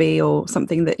a hobby or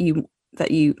something that you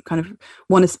kind of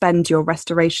want to spend your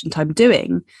restoration time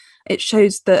doing, it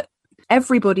shows that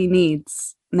everybody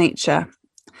needs nature.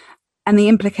 And the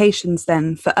implications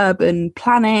then for urban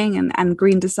planning and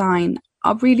green design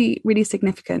are really, really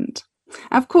significant.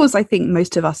 Of course, I think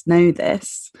most of us know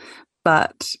this,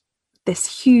 but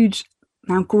this huge,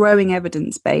 now growing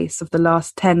evidence base of the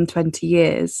last 10, 20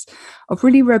 years of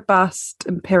really robust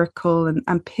empirical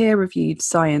and peer-reviewed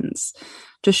science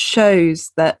just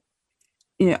shows that,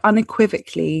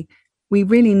 unequivocally, we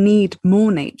really need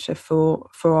more nature for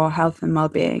our health and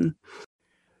well-being.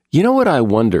 You know what I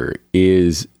wonder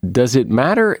is, does it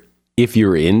matter if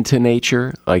you're into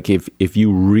nature? Like if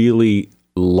you really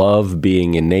love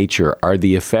being in nature, are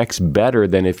the effects better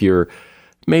than if you're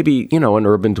maybe, an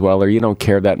urban dweller, you don't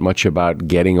care that much about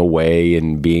getting away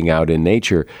and being out in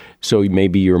nature. So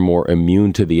maybe you're more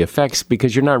immune to the effects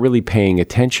because you're not really paying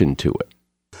attention to it.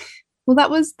 Well,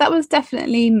 that was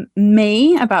definitely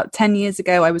me. About 10 years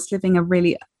ago, I was living a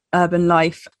really urban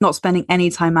life, not spending any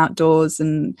time outdoors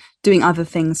and doing other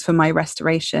things for my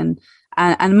restoration.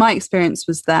 And my experience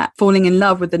was that falling in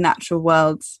love with the natural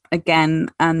world again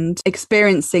and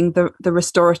experiencing the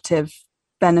restorative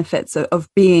benefits of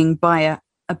being by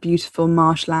a beautiful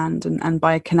marshland and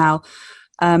by a canal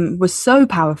was so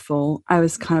powerful. I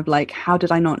was kind of like, how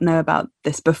did I not know about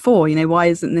this before? Why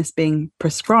isn't this being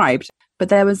prescribed? But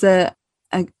there was a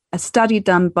study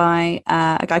done by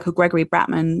a guy called Gregory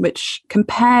Bratman, which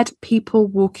compared people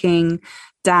walking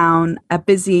down a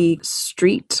busy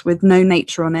street with no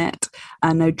nature on it,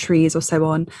 no trees or so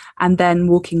on, and then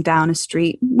walking down a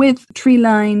street with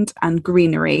tree-lined and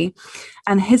greenery.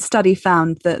 And his study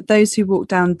found that those who walked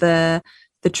down the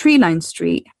tree-lined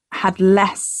street had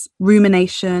less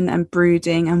rumination and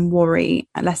brooding and worry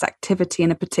and less activity in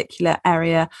a particular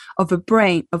area of the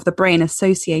brain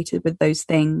associated with those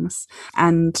things.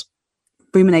 And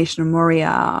rumination and worry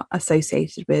are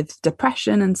associated with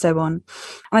depression and so on. And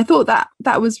I thought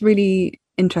that was really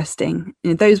interesting.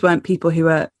 Those weren't people who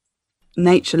were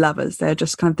nature lovers. They're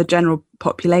just kind of the general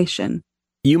population.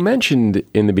 You mentioned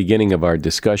in the beginning of our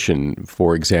discussion,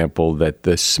 for example, that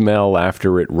the smell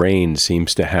after it rains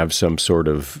seems to have some sort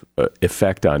of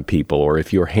effect on people. Or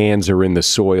if your hands are in the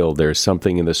soil, there's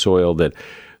something in the soil that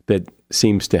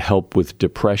seems to help with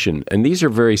depression. And these are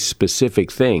very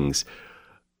specific things.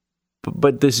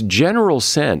 But this general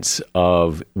sense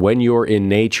of when you're in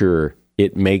nature,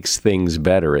 it makes things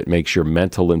better. It makes your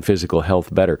mental and physical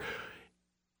health better.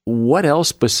 What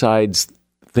else besides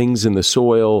things in the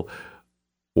soil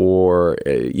or,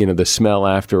 the smell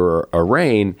after a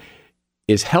rain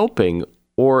is helping?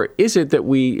 Or is it that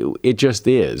it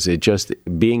just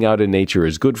being out in nature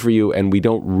is good for you and we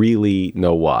don't really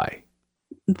know why?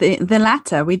 The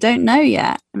latter, we don't know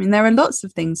yet. I mean, there are lots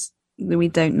of things that we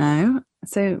don't know.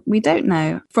 So we don't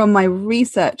know. From my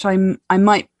research, I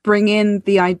might bring in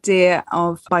the idea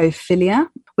of biophilia,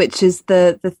 which is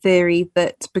the theory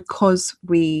that because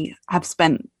we have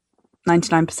spent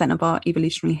 99% of our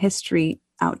evolutionary history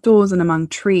outdoors and among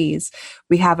trees,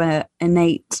 we have an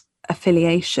innate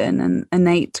affiliation and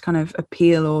innate kind of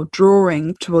appeal or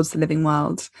drawing towards the living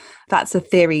world. That's a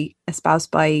theory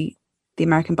espoused by the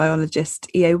American biologist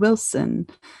E.O. Wilson.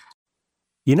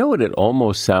 You know what it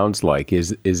almost sounds like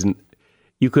is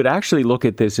you could actually look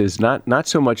at this as not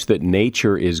so much that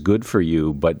nature is good for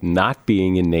you, but not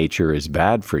being in nature is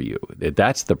bad for you.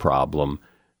 That's the problem.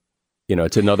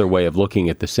 It's another way of looking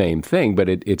at the same thing, but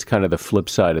it's kind of the flip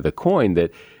side of the coin,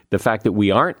 that the fact that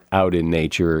we aren't out in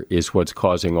nature is what's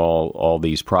causing all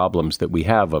these problems that we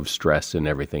have of stress and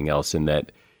everything else,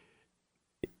 and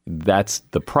that's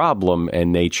the problem,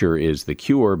 and nature is the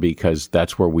cure because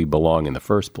that's where we belong in the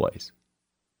first place.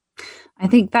 I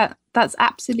think that's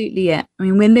absolutely it. I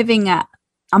mean, we're living at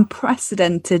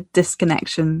unprecedented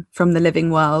disconnection from the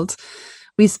living world.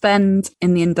 We spend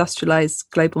in the industrialized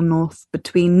global north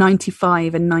between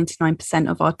 95 and 99%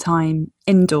 of our time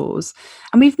indoors.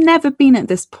 And we've never been at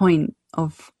this point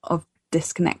of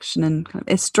disconnection and kind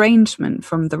of estrangement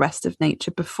from the rest of nature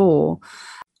before.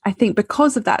 I think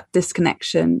because of that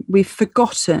disconnection, we've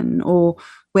forgotten or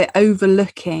we're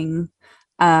overlooking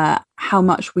how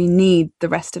much we need the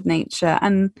rest of nature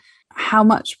and how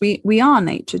much we are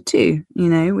nature too.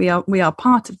 We are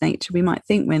part of nature. We might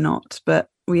think we're not, but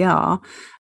we are.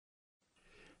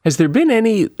 Has there been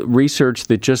any research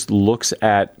that just looks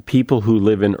at people who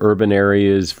live in urban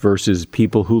areas versus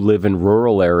people who live in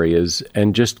rural areas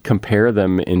and just compare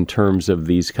them in terms of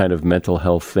these kind of mental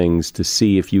health things to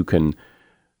see if you can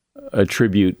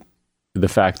attribute the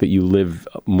fact that you live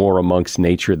more amongst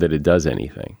nature that it does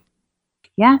anything?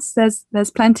 Yes,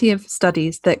 there's plenty of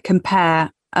studies that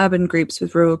compare urban groups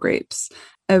with rural groups.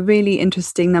 A really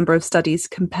interesting number of studies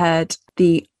compared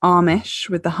the Amish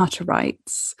with the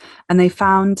Hutterites, and they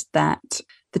found that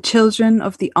the children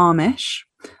of the Amish,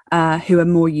 who are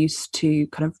more used to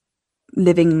kind of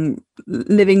living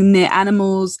near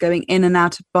animals, going in and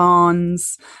out of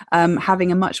barns,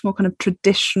 having a much more kind of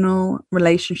traditional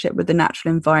relationship with the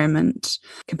natural environment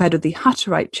compared with the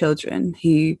Hutterite children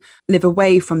who live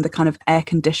away from the kind of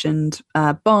air-conditioned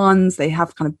barns. They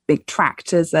have kind of big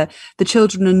tractors. The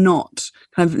children are not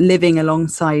kind of living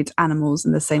alongside animals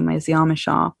in the same way as the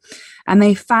Amish are. And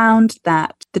they found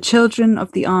that the children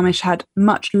of the Amish had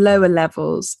much lower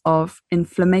levels of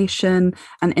inflammation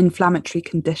and inflammatory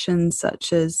conditions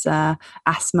such as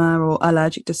asthma or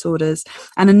allergic disorders.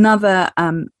 And another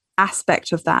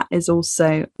aspect of that is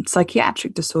also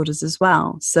psychiatric disorders as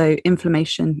well. So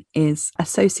inflammation is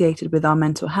associated with our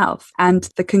mental health. And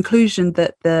the conclusion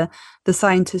that the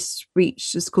scientists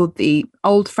reached is called the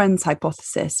old friends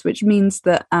hypothesis, which means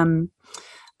that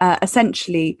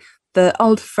essentially the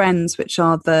old friends, which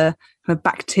are the kind of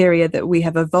bacteria that we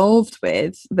have evolved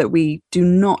with, that we do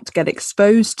not get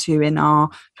exposed to in our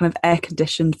kind of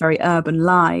air-conditioned, very urban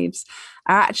lives,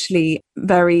 are actually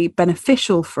very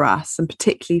beneficial for us, and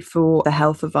particularly for the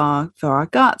health of our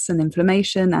guts and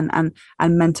inflammation and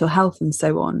mental health and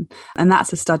so on. And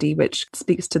that's a study which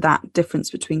speaks to that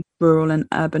difference between rural and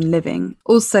urban living.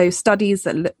 Also, studies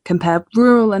that compare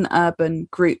rural and urban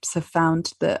groups have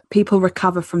found that people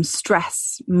recover from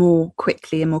stress more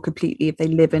quickly and more completely if they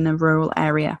live in a rural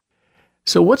area.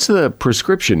 So what's the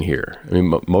prescription here? I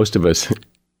mean, most of us,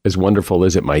 as wonderful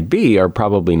as it might be, are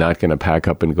probably not going to pack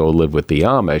up and go live with the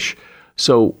Amish.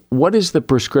 So what is the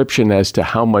prescription as to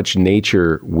how much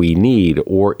nature we need?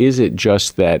 Or is it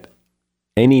just that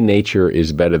any nature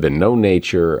is better than no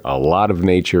nature, a lot of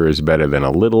nature is better than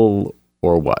a little,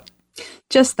 or what?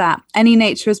 Just that. Any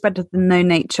nature is better than no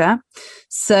nature.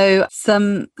 So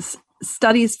some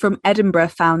studies from Edinburgh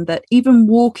found that even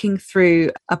walking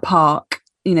through a park,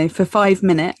 for 5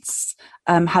 minutes,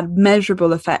 had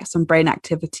measurable effects on brain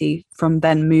activity from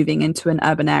then moving into an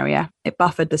urban area. It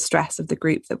buffered the stress of the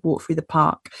group that walked through the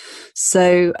park.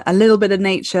 So a little bit of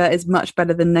nature is much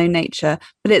better than no nature,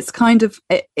 but it's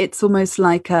it's almost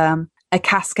like a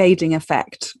cascading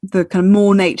effect. The kind of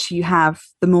more nature you have,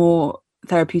 the more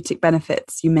therapeutic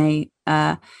benefits you may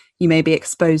be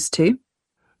exposed to.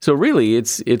 So really,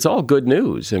 it's all good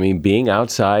news. I mean, being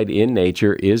outside in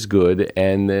nature is good,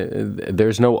 and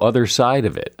there's no other side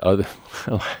of it.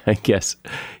 I guess,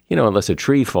 unless a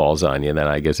tree falls on you, then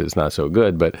I guess it's not so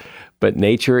good. But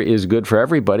nature is good for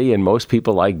everybody, and most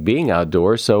people like being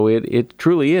outdoors, so it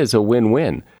truly is a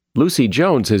win-win. Lucy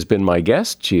Jones has been my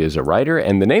guest. She is a writer,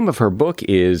 and the name of her book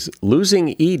is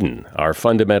Losing Eden, Our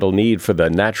Fundamental Need for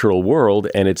the Natural World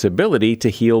and Its Ability to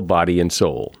Heal Body and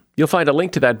Soul. You'll find a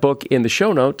link to that book in the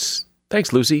show notes.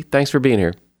 Thanks, Lucy. Thanks for being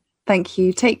here. Thank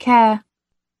you. Take care.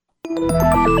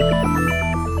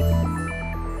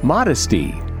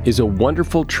 Modesty is a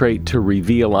wonderful trait to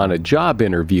reveal on a job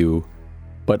interview,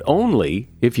 but only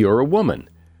if you're a woman.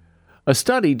 A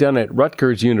study done at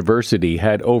Rutgers University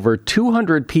had over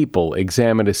 200 people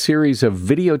examine a series of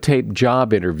videotaped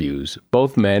job interviews,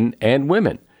 both men and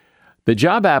women. The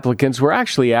job applicants were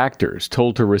actually actors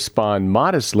told to respond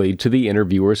modestly to the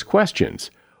interviewer's questions.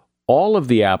 All of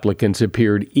the applicants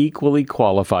appeared equally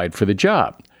qualified for the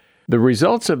job. The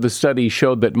results of the study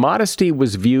showed that modesty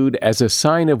was viewed as a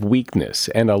sign of weakness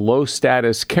and a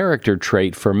low-status character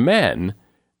trait for men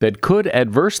that could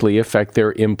adversely affect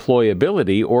their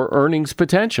employability or earnings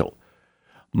potential.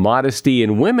 Modesty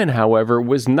in women, however,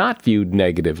 was not viewed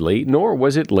negatively, nor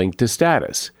was it linked to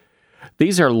status.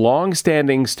 These are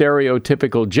long-standing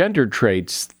stereotypical gender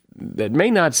traits that may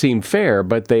not seem fair,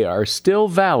 but they are still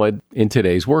valid in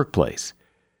today's workplace.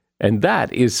 And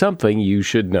that is something you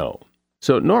should know.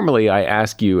 So normally I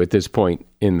ask you at this point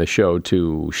in the show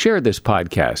to share this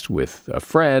podcast with a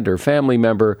friend or family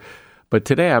member, but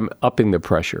today I'm upping the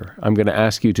pressure. I'm going to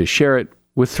ask you to share it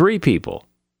with 3 people.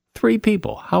 3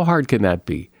 people. How hard can that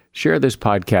be? Share this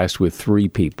podcast with 3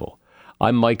 people.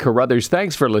 I'm Mike Carruthers.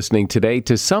 Thanks for listening today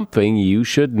to Something You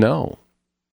Should Know.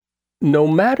 No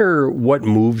matter what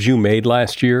moves you made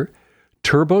last year,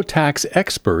 TurboTax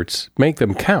experts make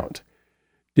them count.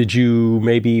 Did you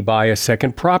maybe buy a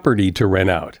second property to rent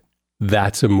out?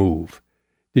 That's a move.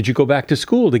 Did you go back to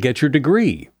school to get your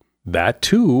degree? That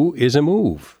too is a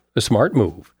move, a smart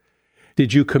move.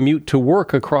 Did you commute to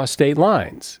work across state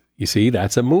lines? You see,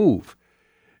 that's a move.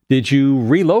 Did you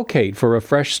relocate for a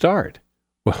fresh start?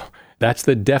 Well, that's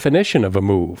the definition of a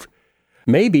move.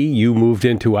 Maybe you moved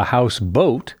into a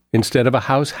houseboat instead of a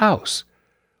house.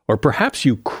 Or perhaps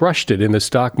you crushed it in the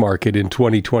stock market in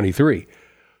 2023.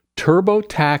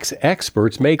 TurboTax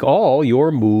experts make all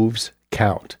your moves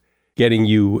count, getting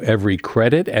you every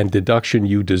credit and deduction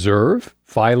you deserve,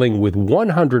 filing with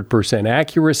 100%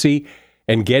 accuracy,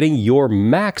 and getting your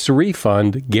max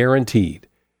refund guaranteed.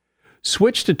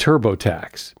 Switch to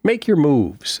TurboTax, make your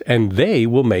moves, and they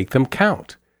will make them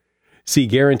count. See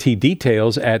guarantee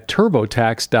details at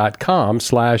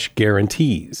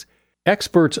turbotax.com/guarantees.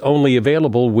 Experts only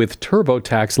available with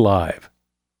TurboTax Live.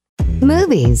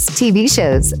 Movies, TV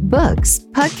shows, books,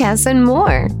 podcasts, and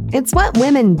more. It's What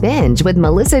Women Binge with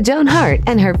Melissa Joan Hart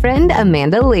and her friend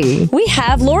Amanda Lee. We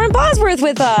have Lauren Bosworth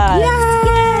with us.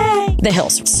 Yay! The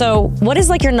Hills. So what is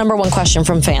like your number one question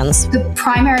from fans? The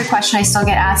primary question I still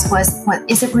get asked was, "What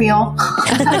is it real?"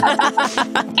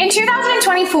 In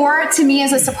 2024, to me,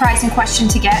 is a surprising question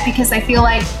to get because I feel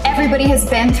like everybody has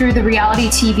been through the reality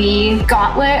TV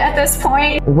gauntlet at this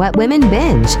point. What Women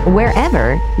Binge,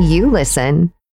 wherever you listen.